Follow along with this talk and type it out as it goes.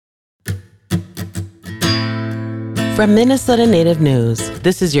From Minnesota Native News,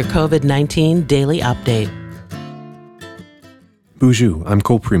 this is your COVID-19 Daily Update. Bonjour, I'm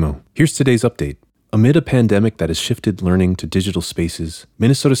Cole Primo. Here's today's update. Amid a pandemic that has shifted learning to digital spaces,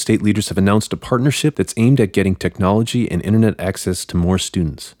 Minnesota state leaders have announced a partnership that's aimed at getting technology and internet access to more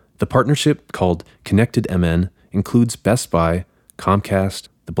students. The partnership, called Connected MN, includes Best Buy, Comcast,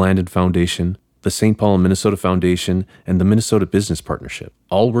 the Blandin Foundation, the St. Paul and Minnesota Foundation, and the Minnesota Business Partnership,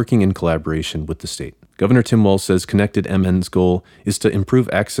 all working in collaboration with the state. Governor Tim Walz says Connected MN's goal is to improve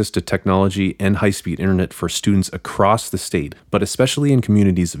access to technology and high-speed internet for students across the state, but especially in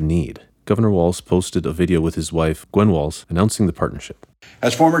communities of need. Governor Walz posted a video with his wife, Gwen Walz, announcing the partnership.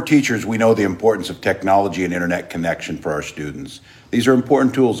 As former teachers, we know the importance of technology and internet connection for our students. These are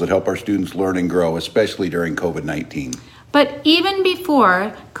important tools that help our students learn and grow, especially during COVID-19. But even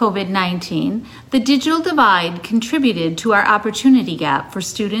before COVID-19, the digital divide contributed to our opportunity gap for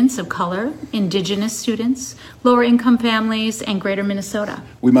students of color, Indigenous students, lower income families, and Greater Minnesota.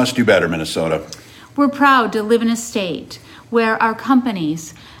 We must do better, Minnesota. We're proud to live in a state where our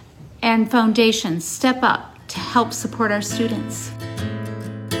companies and foundations step up to help support our students.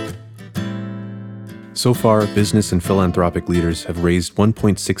 So far, business and philanthropic leaders have raised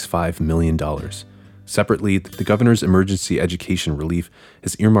 $1.65 million. Separately, the governor's emergency education relief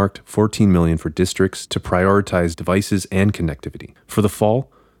has earmarked $14 million for districts to prioritize devices and connectivity. For the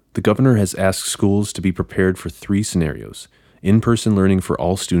fall, the governor has asked schools to be prepared for 3 scenarios: in-person learning for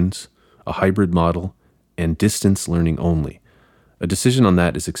all students, a hybrid model, and distance learning only. A decision on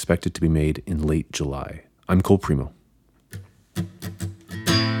that is expected to be made in late July. I'm Cole Primo.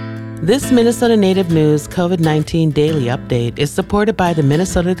 This Minnesota Native News COVID-19 Daily Update is supported by the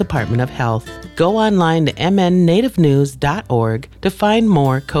Minnesota Department of Health. Go online to mnnativenews.org to find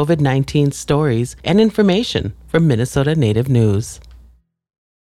more COVID-19 stories and information from Minnesota Native News.